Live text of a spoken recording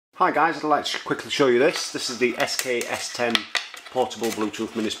Hi guys, I'd like to quickly show you this. This is the SK-S10 portable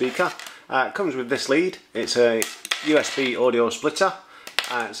Bluetooth mini speaker. It comes with this lead. It's a USB audio splitter.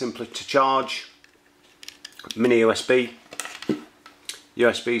 Simply to charge, mini USB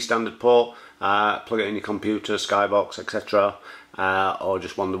standard port, plug it in your computer, Skybox, etc. Or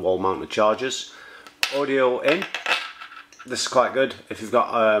just one of the wall mounted chargers. Audio in. This is quite good if you've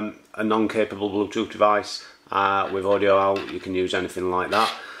got a non-capable Bluetooth device with audio out. You can use anything like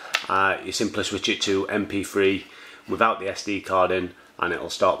that. You simply switch it to MP3 without the SD card in, and it'll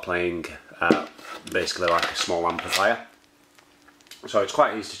start playing basically like a small amplifier. So it's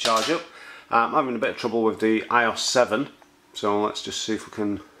quite easy to charge up. I'm having a bit of trouble with the iOS 7, so let's just see if we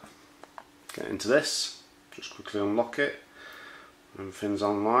can get into this. Just quickly unlock it. Everything's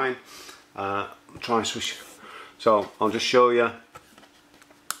online. Try and switch. So I'll just show you.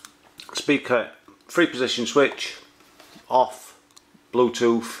 Speaker, 3-position switch, off,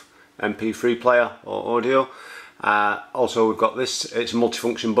 Bluetooth, MP3 player or audio. Also we've got this, it's a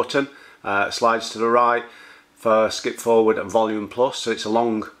multifunction button, slides to the right for skip forward and volume plus, so it's a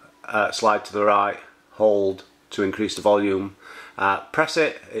long slide to the right, hold to increase the volume, press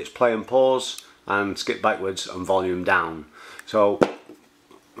it, it's play and pause, and skip backwards and volume down. So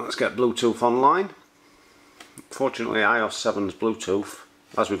let's get Bluetooth online. Fortunately iOS 7's Bluetooth,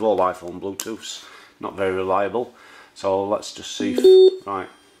 as with all iPhone Bluetooths, not very reliable, so let's just see if, right,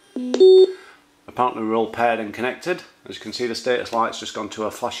 apparently we're all paired and connected. As you can see, the status light's just gone to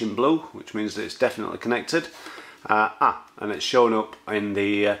a flashing blue, which means that it's definitely connected. And it's shown up in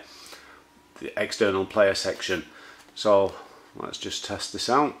the external player section. So let's just test this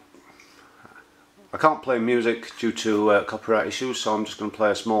out. I can't play music due to copyright issues, so I'm just going to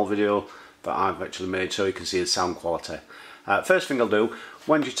play a small video that I've actually made so you can see the sound quality. First thing I'll do,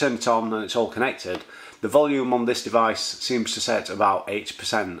 when you turn it on and it's all connected, the volume on this device seems to set about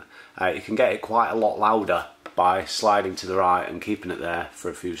 80%. You can get it quite a lot louder by sliding to the right and keeping it there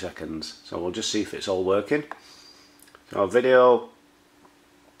for a few seconds. So we'll just see if it's all working. So video,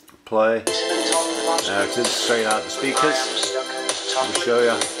 play, there it is, straight out the speakers. I'll show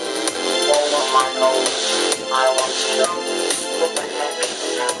you.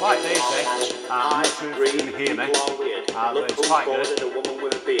 Quite basic, I'm not sure if you can hear me, but it's quite good.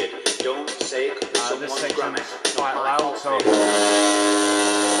 This section is quite loud, so as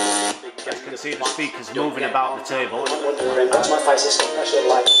you can see the speakers moving about the table.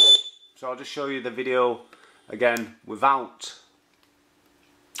 So I'll just show you the video again without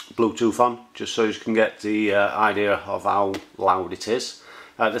Bluetooth on, just so you can get the idea of how loud it is.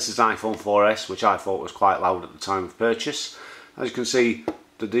 This is an iPhone 4S, which I thought was quite loud at the time of purchase. As you can see,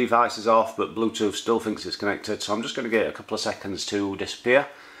 the device is off, but Bluetooth still thinks it's connected, so I'm just going to give it a couple of seconds to disappear,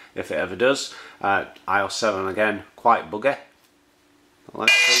 if it ever does. iOS 7 again, quite buggy.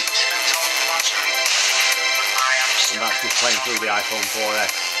 Let's see. And that's just playing through the iPhone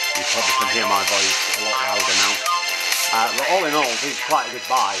 4S. You probably can hear my voice a lot louder now. But all in all, this is quite a good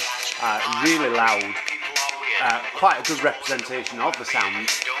buy. Really loud. Quite a good representation of the sound,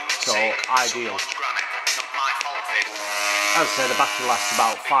 so ideal. As I say, the battery lasts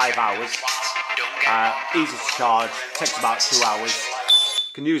about 5 hours. Easy to charge, takes about 2 hours.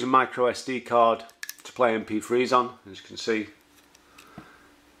 You can use a micro SD card to play MP3s on, as you can see.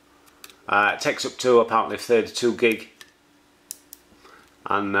 It takes up to apparently 32 gig.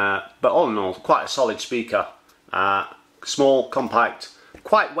 And but all in all, quite a solid speaker. Small, compact,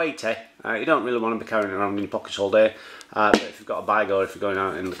 quite weighty. You don't really want to be carrying it around in your pockets all day. But if you've got a bag, or if you're going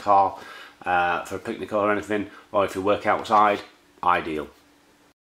out in the car for a picnic or anything, or if you work outside, ideal.